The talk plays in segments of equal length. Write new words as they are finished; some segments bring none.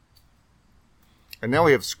And now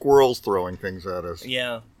we have squirrels throwing things at us.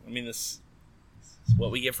 Yeah, I mean, this is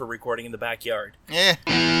what we get for recording in the backyard. Eh.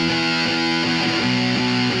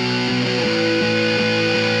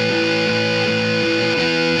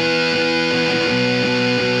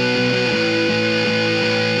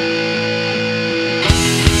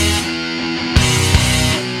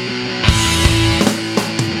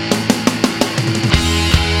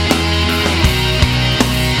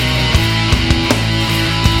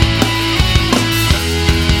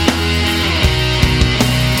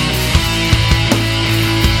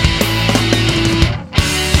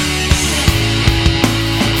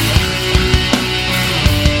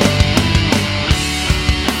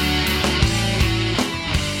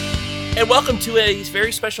 And welcome to a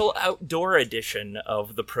very special outdoor edition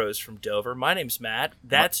of the Pros from Dover. My name's Matt.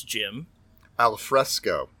 That's Jim.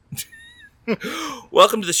 Alfresco.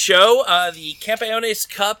 Welcome to the show. The Campeones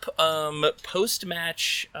Cup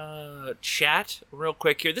post-match chat. Real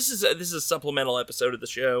quick here. This is a supplemental episode of the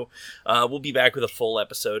show. We'll be back with a full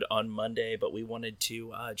episode on Monday, but we wanted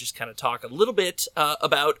to just kind of talk a little bit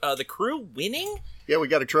about the crew winning. Yeah, we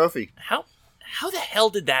got a trophy. How the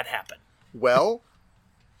hell did that happen? Well,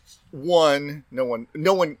 no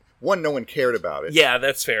one cared about it. Yeah,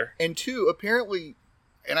 that's fair. And two, apparently,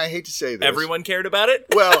 and I hate to say this, Everyone cared about it?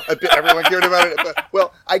 Well, everyone cared about it. But,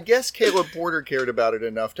 well, I guess Caleb Porter cared about it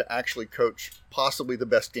enough to actually coach possibly the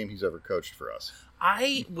best game he's ever coached for us.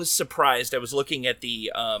 I was surprised. I was looking at the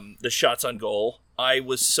shots on goal. I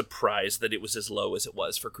was surprised that it was as low as it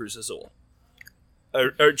was for Cruz Azul.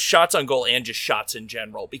 Or shots on goal and just shots in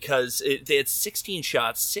general, because they had 16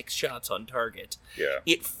 shots, 6 shots on target. Yeah.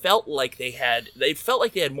 It felt like they had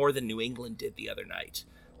more than New England did the other night.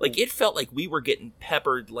 Like, it felt like we were getting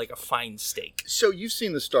peppered like a fine steak. So you've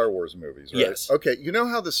seen the Star Wars movies, right? Yes. Okay, you know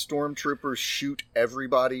how the stormtroopers shoot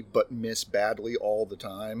everybody but miss badly all the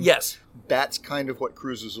time? Yes. That's kind of what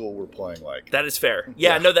Cruz Azul were playing like. That is fair.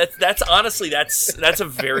 Yeah, no, that's honestly that's a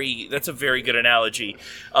very good analogy.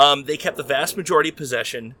 They kept the vast majority of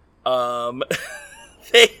possession.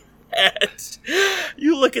 They had,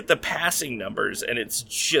 you look at the passing numbers and it's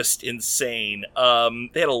just insane.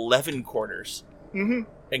 They had 11 corners. Mm-hmm.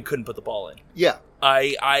 And couldn't put the ball in. Yeah.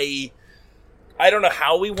 I don't know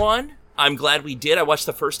how we won. I'm glad we did. I watched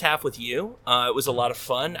the first half with you. It was a lot of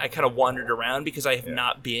fun. I kind of wandered around because I have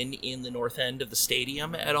not been in the north end of the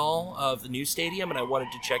stadium at all, of the new stadium, and I wanted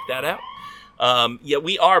to check that out.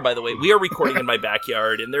 We are, by the way, we are recording in my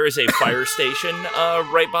backyard, and there is a fire station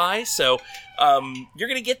right by, so you're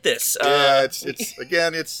going to get this.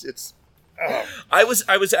 It's I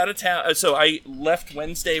was out of town, so I left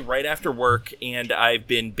Wednesday right after work, and I've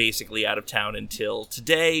been basically out of town until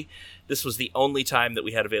today. This was the only time that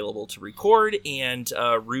we had available to record, and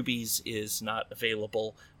Ruby's is not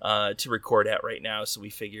available to record at right now, so we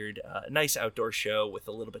figured a nice outdoor show with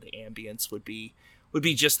a little bit of ambience would be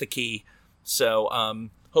just the key. So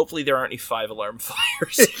hopefully there aren't any 5-alarm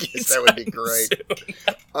fires. Yes, that would be great.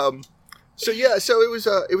 So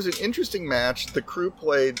it was an interesting match. The crew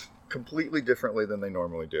played completely differently than they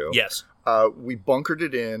normally do. Yes. We bunkered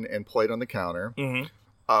it in and played on the counter,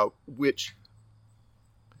 which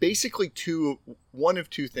basically one of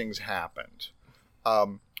two things happened.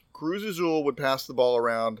 Cruz Azul would pass the ball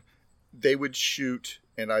around, they would shoot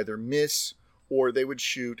and either miss, or they would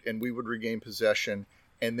shoot and we would regain possession,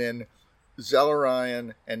 and then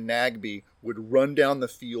Zelarayan and Nagbe would run down the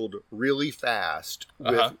field really fast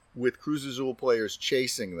with Cruz Azul players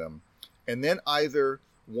chasing them, and then either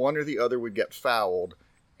one or the other would get fouled,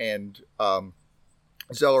 and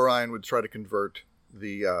Zelarayan would try to convert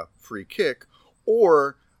the free kick,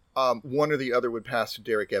 or one or the other would pass to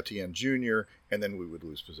Derek Etienne Jr., and then we would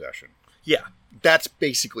lose possession. Yeah. That's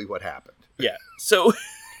basically what happened. Yeah. So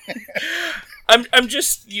I'm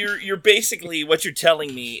just you're basically, what you're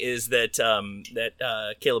telling me is that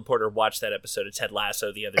Caleb Porter watched that episode of Ted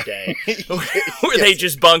Lasso the other day where they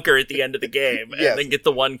just bunker at the end of the game and then get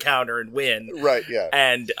the one counter and win. Right, yeah.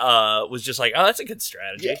 And was just like, oh, that's a good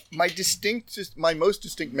strategy. Yeah. My most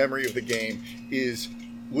distinct memory of the game is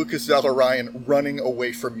Lucas Zelarayan running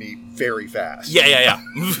away from me very fast. Yeah.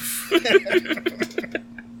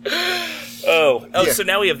 So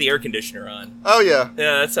now we have the air conditioner on. Oh, yeah.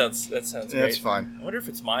 Yeah, that sounds great. That's fine. I wonder if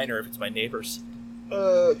it's mine or if it's my neighbor's.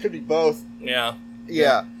 It could be both. Yeah.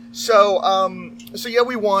 So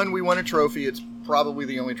we won. We won a trophy. It's probably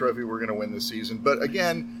the only trophy we're going to win this season. But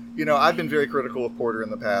again, you know, I've been very critical of Porter in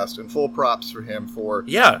the past, and full props for him for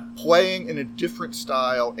playing in a different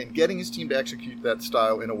style and getting his team to execute that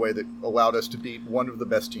style in a way that allowed us to beat one of the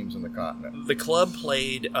best teams in the continent. The club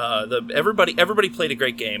played everybody played a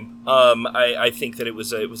great game. I think that it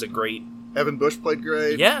was a great. Evan Bush played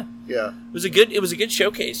great. Yeah. It was a good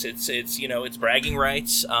showcase. It's bragging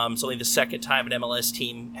rights. It's only the second time an MLS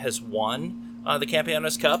team has won the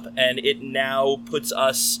Campeones Cup, and it now puts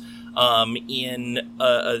us in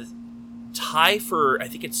a tie for, I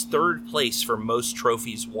think it's third place for most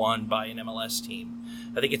trophies won by an MLS team.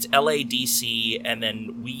 I think it's LADC, and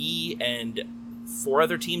then we and 4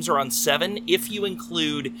 other teams are on 7, if you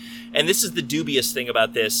include, and this is the dubious thing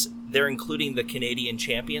about this, they're including the Canadian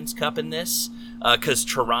Champions Cup in this, because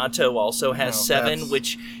Toronto also has 7,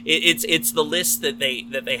 which it's the list that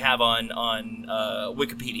they have on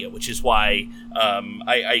Wikipedia, which is why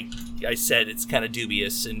I said it's kind of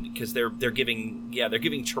dubious, and because they're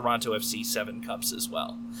giving Toronto FC 7 cups as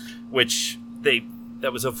well, which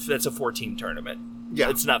that's a 4-team tournament. Yeah.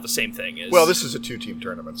 It's not the same thing as... Well, this is a 2-team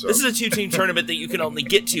tournament, so... This is a 2-team tournament that you can only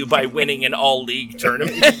get to by winning an all-league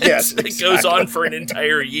tournament. Yes, exactly. It goes on for an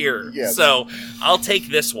entire year. Yes. So, I'll take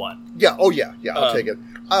this one. Yeah, I'll take it.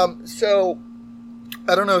 So,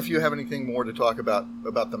 I don't know if you have anything more to talk about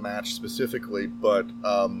the match specifically, but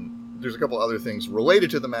there's a couple other things related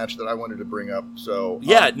to the match that I wanted to bring up. So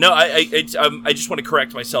I just want to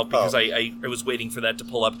correct myself because I was waiting for that to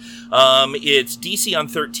pull up. It's DC on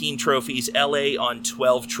 13 trophies, LA on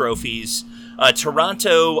 12 trophies,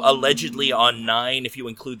 Toronto allegedly on 9 if you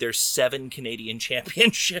include their 7 Canadian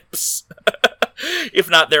championships. If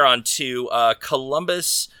not, they're on 2.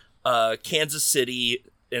 Columbus, Kansas City,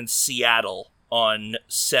 and Seattle on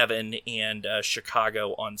 7, and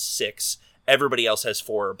Chicago on 6. Everybody else has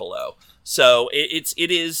 4 or below. So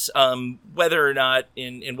it is whether or not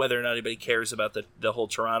anybody cares about the whole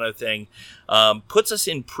Toronto thing, puts us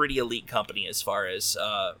in pretty elite company as far as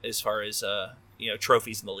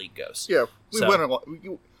trophies in the league goes. Yeah, win a lot.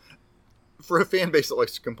 For a fan base that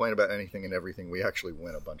likes to complain about anything and everything, we actually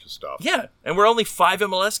win a bunch of stuff. Yeah, and we're only 5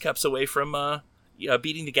 MLS Cups away from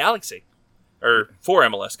beating the Galaxy. Or 4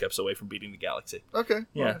 MLS Cups away from beating the Galaxy. Okay.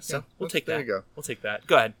 Yeah, so we'll take that. There you go. We'll take that.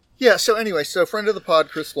 Go ahead. Yeah, so anyway, friend of the pod,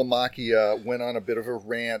 Chris Lamacchia, went on a bit of a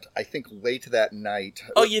rant, I think late that night.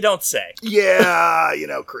 Oh, you don't say. Yeah,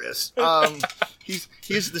 Chris.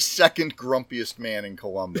 He's the second grumpiest man in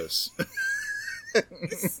Columbus.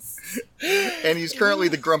 And he's currently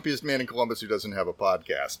the grumpiest man in Columbus who doesn't have a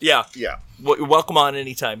podcast. Yeah. Yeah. Well, you're welcome on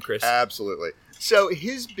anytime, Chris. Absolutely. So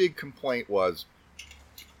his big complaint was,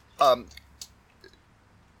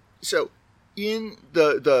 in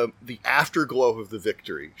the afterglow of the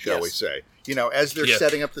victory, shall we say, as they're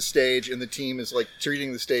setting up the stage and the team is like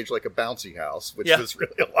treating the stage like a bouncy house, which was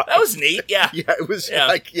really a lot. That was neat. Yeah. Yeah. It was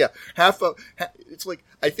it's like,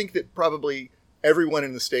 I think that probably everyone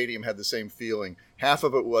in the stadium had the same feeling. Half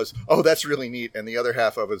of it was, oh, that's really neat. And the other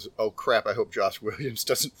half of it was, oh crap, I hope Josh Williams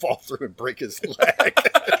doesn't fall through and break his leg.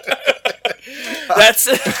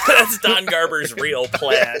 That's Don Garber's real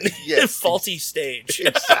plan. Yes. Faulty stage.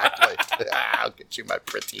 Exactly. I'll get you, my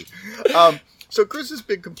pretty. So Chris's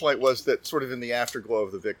big complaint was that sort of in the afterglow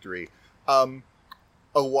of the victory,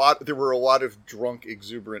 there were a lot of drunk,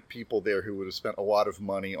 exuberant people there who would have spent a lot of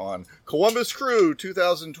money on Columbus Crew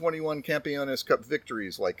 2021 Campeones Cup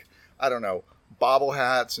victories, like, I don't know, bobble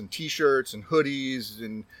hats and T-shirts and hoodies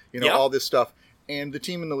and all this stuff. And the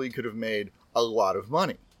team in the league could have made a lot of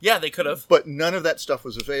money. Yeah, they could have. But none of that stuff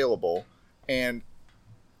was available. And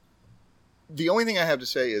the only thing I have to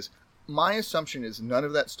say is my assumption is none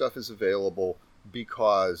of that stuff is available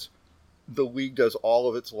because the league does all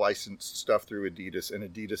of its licensed stuff through Adidas, and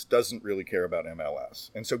Adidas doesn't really care about MLS.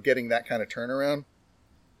 And so getting that kind of turnaround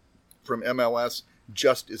from MLS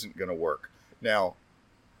just isn't going to work. Now,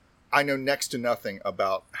 I know next to nothing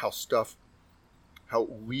about how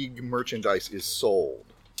league merchandise is sold.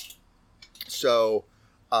 So...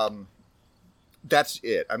 that's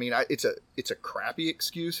it. I mean, it's a crappy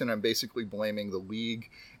excuse, and I'm basically blaming the league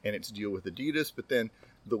and its deal with Adidas. But then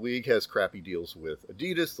the league has crappy deals with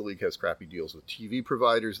Adidas. The league has crappy deals with TV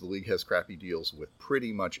providers. The league has crappy deals with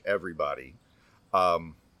pretty much everybody.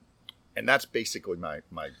 And that's basically my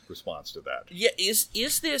response to that. Yeah, is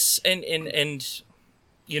this and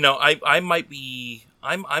I might be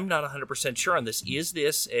I'm not 100% sure on this. Is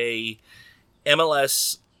this a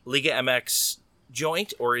MLS Liga MX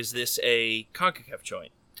joint, or is this a CONCACAF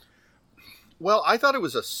joint? Well, I thought it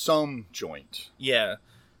was a sum joint. Yeah.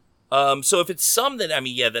 So if it's sum, then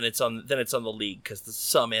then it's on the league, because the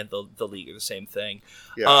sum and the league are the same thing.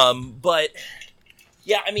 Yeah. But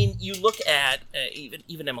yeah, I mean, you look at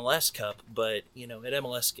even MLS Cup, but at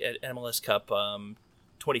MLS Cup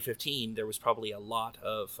 2015, there was probably a lot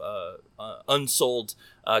of unsold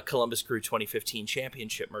Columbus Crew 2015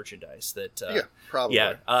 championship merchandise that probably.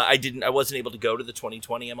 Yeah, I wasn't able to go to the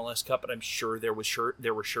 2020 MLS Cup, but I'm sure there were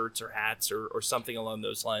shirts or hats or something along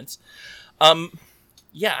those lines.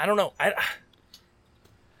 Yeah, I don't know.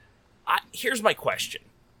 Here's my question.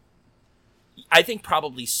 I think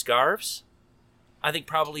probably scarves. I think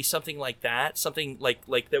probably something like that. Something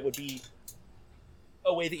like that would be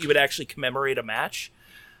a way that you would actually commemorate a match.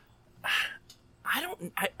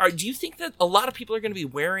 Do you think that a lot of people are going to be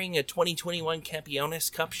wearing a 2021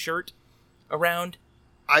 Campeones Cup shirt around?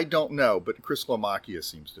 I don't know, but Chris Lomacchia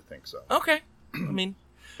seems to think so. Okay. I mean,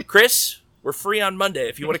 Chris, we're free on Monday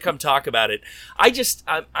if you want to come talk about it.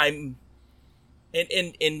 I'm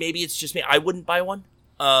and maybe it's just me. I wouldn't buy one.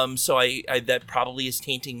 So I that probably is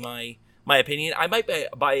tainting my opinion. I might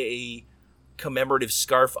buy a commemorative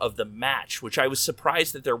scarf of the match, which I was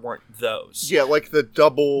surprised that there weren't those. Yeah, like the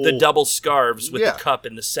double scarves with the cup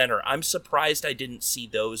in the center. I'm surprised I didn't see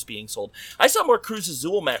those being sold. I saw more Cruz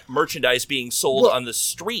Azul merchandise being sold on the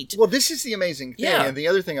street. Well, this is the amazing thing. Yeah. And the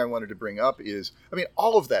other thing I wanted to bring up is, I mean,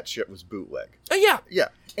 all of that shit was bootleg. Oh, yeah. Yeah.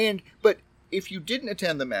 But if you didn't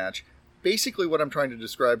attend the match, basically what I'm trying to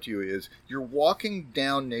describe to you is you're walking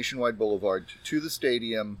down Nationwide Boulevard to the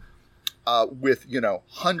stadium with,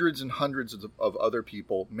 hundreds and hundreds of other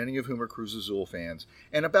people, many of whom are Cruz Azul fans.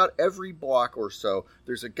 And about every block or so,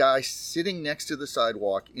 there's a guy sitting next to the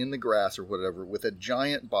sidewalk in the grass or whatever with a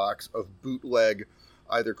giant box of bootleg,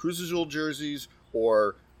 either Cruz Azul jerseys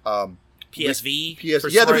or PSV.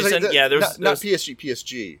 There's not PSG,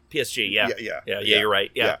 PSG. PSG, yeah. You're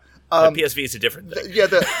right. Yeah. The PSV is a different thing. Yeah,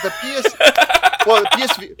 the PS. Well,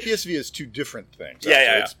 the PSV is two different things.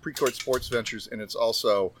 Yeah. It's Precourt Sports Ventures, and it's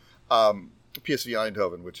also PSV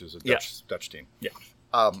Eindhoven, which is a Dutch team. Yeah.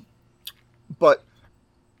 But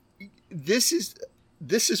this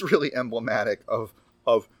is really emblematic of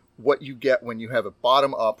what you get when you have a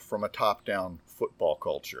bottom up from a top down football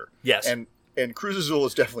culture. Yes. And Cruz Azul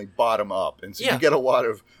is definitely bottom up, and so you get a lot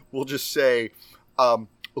of, we'll just say,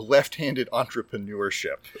 left-handed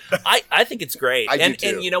entrepreneurship. I think it's great. I do too.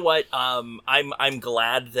 And you know what? I'm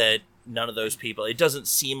glad that none of those people. It doesn't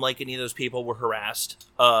seem like any of those people were harassed.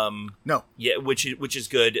 No. Yeah, which is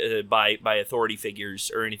good by authority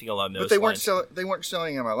figures or anything along those lines. But they weren't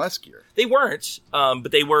selling MLS gear. They weren't,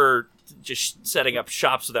 but they were just setting up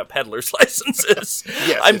shops without peddlers licenses.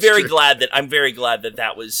 Yes, I'm very glad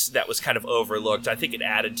that was kind of overlooked. I think it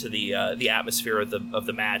added to the atmosphere of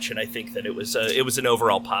the match, and I think that it was an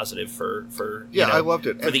overall positive for I loved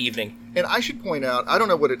it for the evening. And I should point out, I don't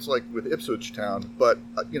know what it's like with Ipswich Town, but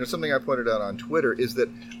something I pointed out on Twitter is that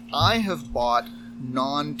I have bought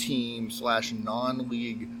non-team /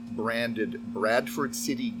 non-league branded Bradford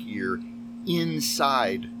City gear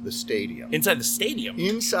inside the stadium. Inside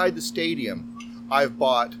the stadium, I've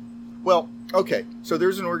bought. Well, okay, so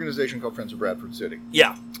there's an organization called Friends of Bradford City.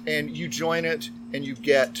 Yeah. And you join it, and you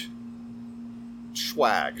get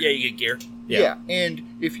swag. Yeah, you get gear. Yeah. And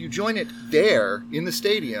if you join it there in the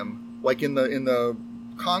stadium, like in the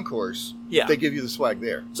concourse, they give you the swag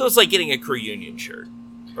there. So it's like getting a Crew Union shirt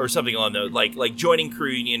or something along those, like joining Crew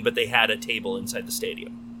Union, but they had a table inside the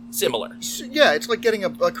stadium. Similar. Yeah, it's like getting a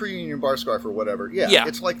Crew Union bar scarf or whatever. Yeah,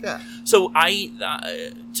 it's like that. So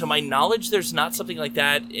to my knowledge, there's not something like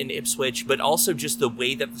that in Ipswich, but also just the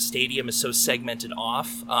way that the stadium is so segmented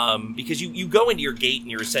off, because you go into your gate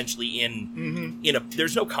and you're essentially in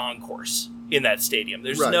there's no concourse in that stadium.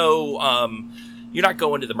 There's no you're not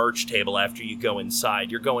going to the merch table after you go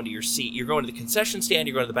inside. You're going to your seat. You're going to the concession stand.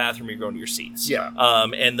 You're going to the bathroom. You're going to your seats. Yeah.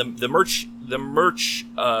 And the merch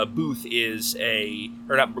booth is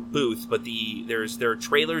or not booth, but there are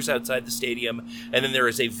trailers outside the stadium, and then there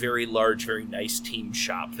is a very large, very nice team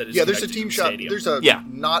shop that is there's a team shop. Stadium. There's a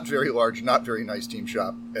not very large, not very nice team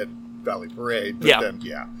shop at Valley Parade. But then,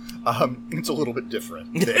 it's a little bit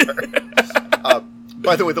different there.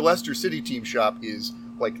 By the way, the Leicester City team shop is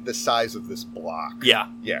like the size of this block. Yeah.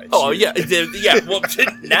 Yeah. Well,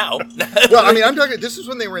 now. Well, I mean, I'm talking. This is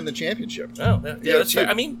when they were in the championship. Oh, that's fair.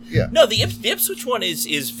 I mean, no, the Ipswich one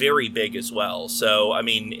is very big as well. So, I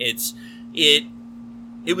mean, it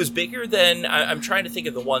was bigger than. I'm trying to think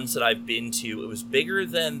of the ones that I've been to. It was bigger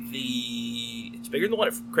than It's bigger than the one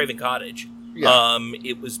at Craven Cottage. Yeah.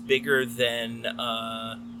 It was bigger than.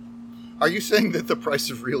 Are you saying that the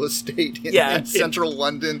price of real estate in central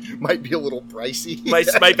London might be a little pricey?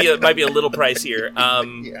 might be a little pricier.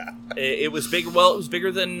 Yeah. It was bigger. Well, it was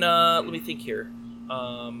bigger than. Let me think here.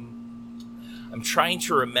 I'm trying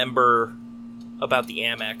to remember about the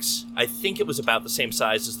Amex. I think it was about the same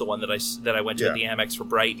size as the one that I went to at the Amex for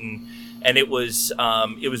Brighton, and it was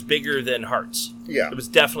bigger than Hearts. Yeah. It was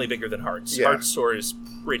definitely bigger than Hearts. Yeah. Hearts store is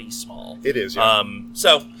pretty small. It is. Yeah.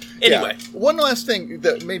 So anyway, one last thing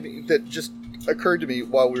that just occurred to me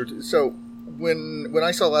while we were when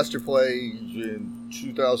I saw Leicester play in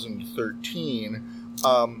 2013,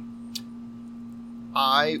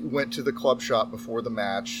 I went to the club shop before the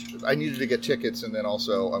match. I needed to get tickets, and then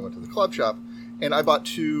also I went to the club shop, and I bought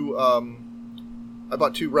two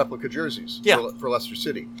replica jerseys for Leicester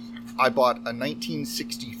City. I bought a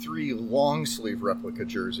 1963 long sleeve replica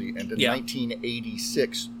jersey and a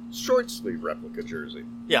 1986 short sleeve replica jersey.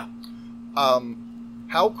 Yeah.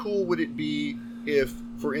 How cool would it be if,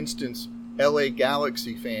 for instance, LA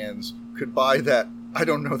Galaxy fans could buy that, I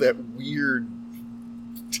don't know, that weird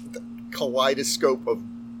kaleidoscope of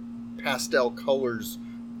pastel colors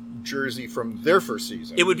jersey from their first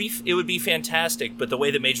season? It would be fantastic, but the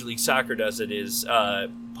way that Major League Soccer does it is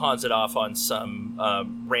pawns it off on some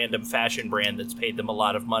random fashion brand that's paid them a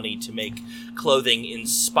lot of money to make clothing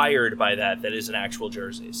inspired by that isn't actual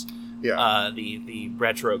jerseys. Yeah. The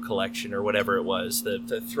retro collection or whatever it was,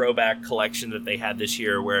 the throwback collection that they had this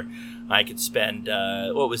year, where I could spend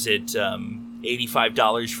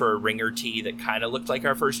 $85 for a ringer tee that kind of looked like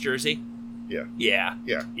our first jersey. Yeah.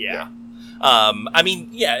 I mean,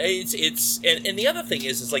 it's and the other thing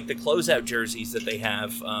is like the closeout jerseys that they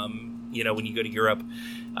have. When you go to Europe,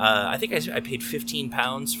 I think I paid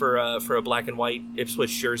 £15 for a black and white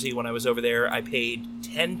Ipswich jersey when I was over there. I paid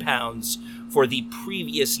 £10 for the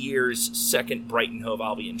previous year's second Brighton Hove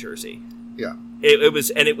Albion jersey. Yeah, it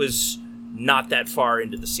was not that far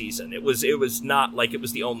into the season. It was not like it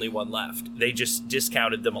was the only one left. They just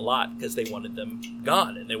discounted them a lot because they wanted them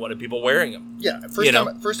gone and they wanted people wearing them. Yeah,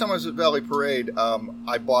 first time I was at Valley Parade,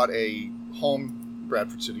 I bought a home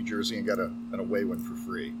Bradford City jersey and got an away one for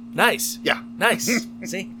free. Nice. Yeah. Nice.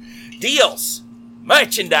 See? Deals.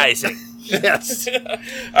 Merchandising. Yes. All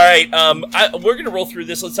right. We're going to roll through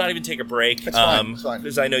this. Let's not even take a break. It's fine.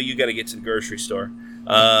 Because I know you got to get to the grocery store.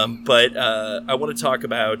 But I want to talk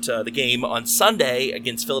about the game on Sunday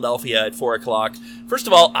against Philadelphia at 4 o'clock. First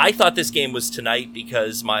of all, I thought this game was tonight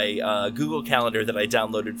because my Google Calendar that I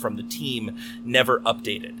downloaded from the team never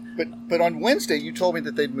updated. But on Wednesday, you told me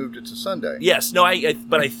that they'd moved it to Sunday. Yes. No.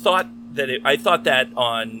 But I thought that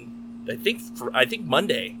on I think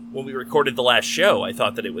Monday when we recorded the last show, I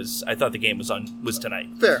thought the game was tonight.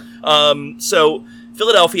 Fair. So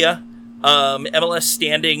Philadelphia. MLS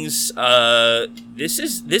standings.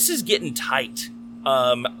 This is getting tight.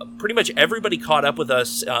 Pretty much everybody caught up with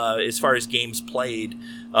us as far as games played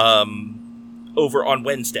over on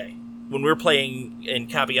Wednesday when we were playing in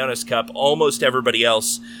Campeones Cup. Almost everybody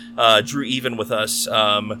else drew even with us.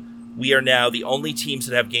 We are now the only teams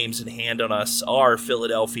that have games in hand on us are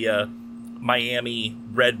Philadelphia, Miami,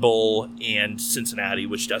 Red Bull, and Cincinnati,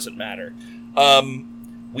 which doesn't matter.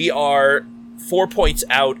 We are 4 points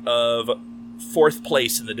out of fourth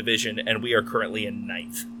place in the division, and we are currently in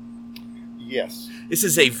ninth. Yes. This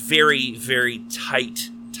is a very, very tight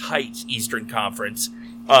Eastern Conference.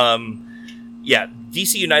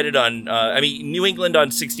 DC United New England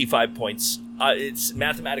on 65 points. It's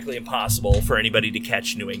mathematically impossible for anybody to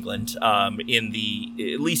catch New England, at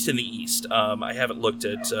least in the East. I haven't looked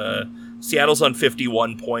at Seattle's on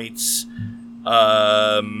 51 points.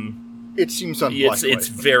 It seems unlikely. It's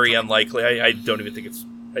very unlikely. I don't even think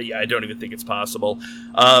it's possible.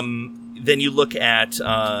 Then you look at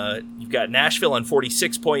you've got Nashville on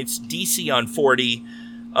 46 points, DC on 40,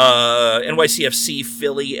 NYCFC,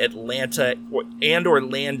 Philly, Atlanta, and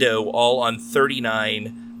Orlando all on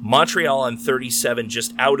 39. Montreal on 37,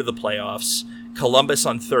 just out of the playoffs. Columbus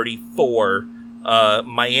on 34.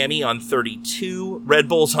 Miami on 32. Red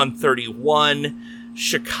Bulls on 31.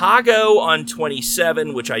 Chicago on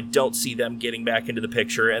 27, which I don't see them getting back into the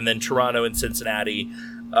picture. And then Toronto and Cincinnati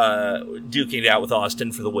duking it out with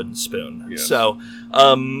Austin for the wooden spoon. Yes. So,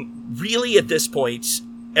 really at this point,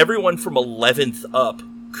 everyone from 11th up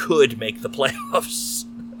could make the playoffs.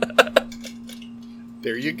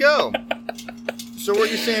 There you go. So what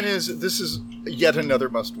you're saying is this is yet another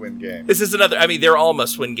must-win game. This is another. I mean, they're all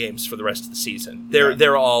must-win games for the rest of the season.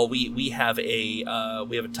 They're all. We have a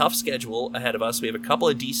tough schedule ahead of us. We have a couple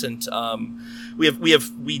of decent.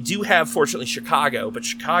 We do have fortunately Chicago, but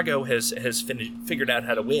Chicago has figured out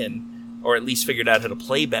how to win, or at least figured out how to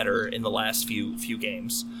play better in the last few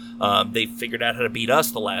games. They figured out how to beat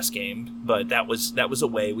us the last game, but that was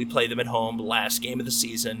away. We play them at home, last game of the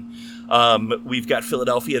season. We've got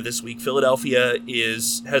Philadelphia this week. Philadelphia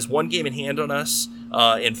has one game in hand on us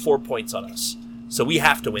and 4 points on us, so we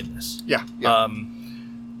have to win this. Yeah.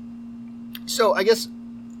 So I guess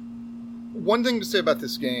one thing to say about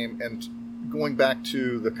this game, and going back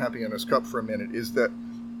to the Campeones Cup for a minute, is that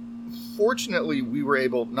fortunately we were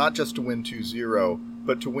able not just to win 2-0,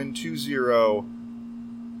 but to win 2-0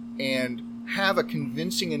 and have a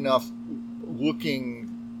convincing enough looking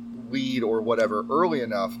lead or whatever early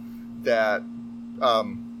enough that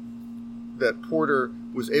that Porter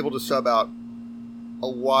was able to sub out a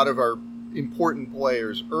lot of our important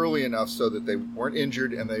players early enough so that they weren't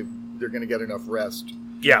injured and they're going to get enough rest.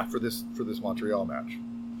 Yeah. For this Montreal match.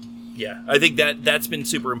 Yeah, I think that's been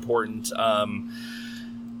super important. I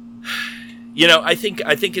think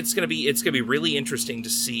it's gonna be really interesting to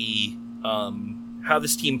see how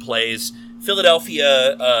this team plays.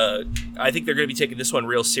 Philadelphia, I think they're going to be taking this one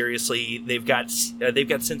real seriously. They've got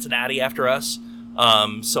Cincinnati after us,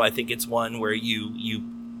 so I think it's one where you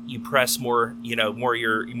press more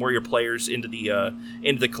your players into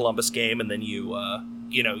the Columbus game, and then you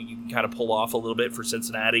can kind of pull off a little bit for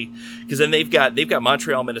Cincinnati, because then they've got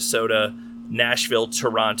Montreal, Minnesota, Nashville,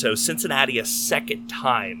 Toronto, Cincinnati a second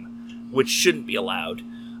time, which shouldn't be allowed.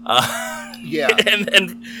 Yeah, and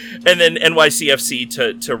then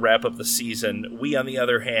NYCFC to wrap up the season. We, on the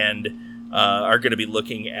other hand, are going to be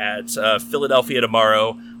looking at Philadelphia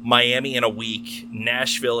tomorrow, Miami in a week,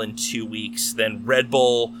 Nashville in 2 weeks, then Red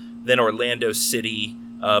Bull, then Orlando City,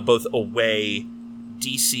 both away,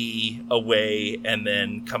 DC away, and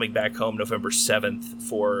then coming back home November 7th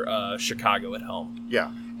for Chicago at home. Yeah,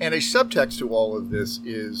 and a subtext to all of this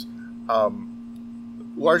is,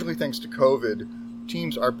 largely thanks to COVID,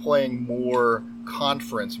 teams are playing more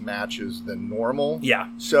conference matches than normal. Yeah.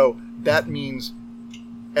 So that means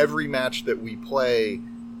every match that we play,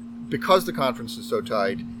 because the conference is so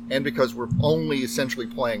tight, and because we're only essentially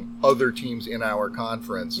playing other teams in our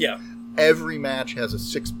conference, yeah, every match has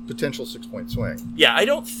a potential 6-point swing. Yeah, I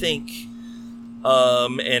don't think,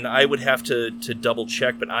 and I would have to double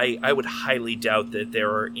check, but I would highly doubt that there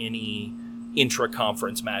are any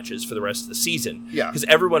intra-conference matches for the rest of the season. Yeah. Because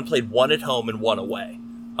everyone played one at home and one away.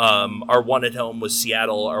 Our one at home was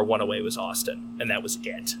Seattle, our one away was Austin, and that was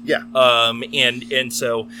it. Yeah. And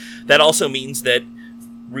so that also means that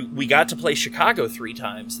we got to play Chicago 3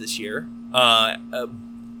 times this year.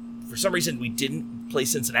 For some reason, we didn't play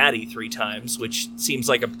Cincinnati 3 times, which seems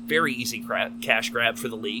like a very easy cash grab for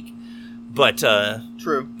the league. But,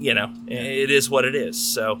 true. It is what it is.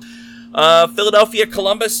 So, Philadelphia,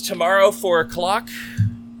 Columbus tomorrow, 4:00.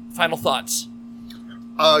 Final thoughts.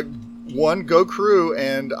 One, go Crew,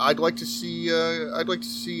 and I'd like to see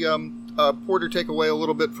Porter take away a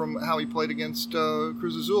little bit from how he played against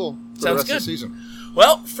Cruz Azul for the rest of the season.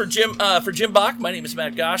 Well, for Jim Bach, my name is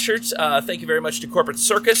Matt Goschert. Thank you very much to Corporate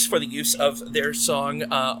Circus for the use of their song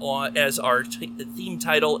as our theme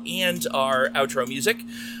title and our outro music.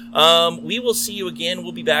 We will see you again.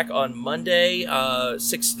 We'll be back on Monday,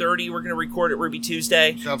 6:30. We're going to record at Ruby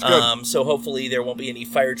Tuesday. Sounds good. So hopefully there won't be any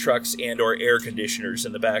fire trucks and or air conditioners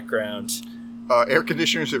in the background. Air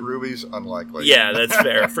conditioners at Ruby's, unlikely. Yeah, that's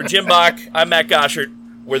fair. For Jim Bach, I'm Matt Goschert.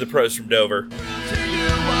 We're the pros from Dover.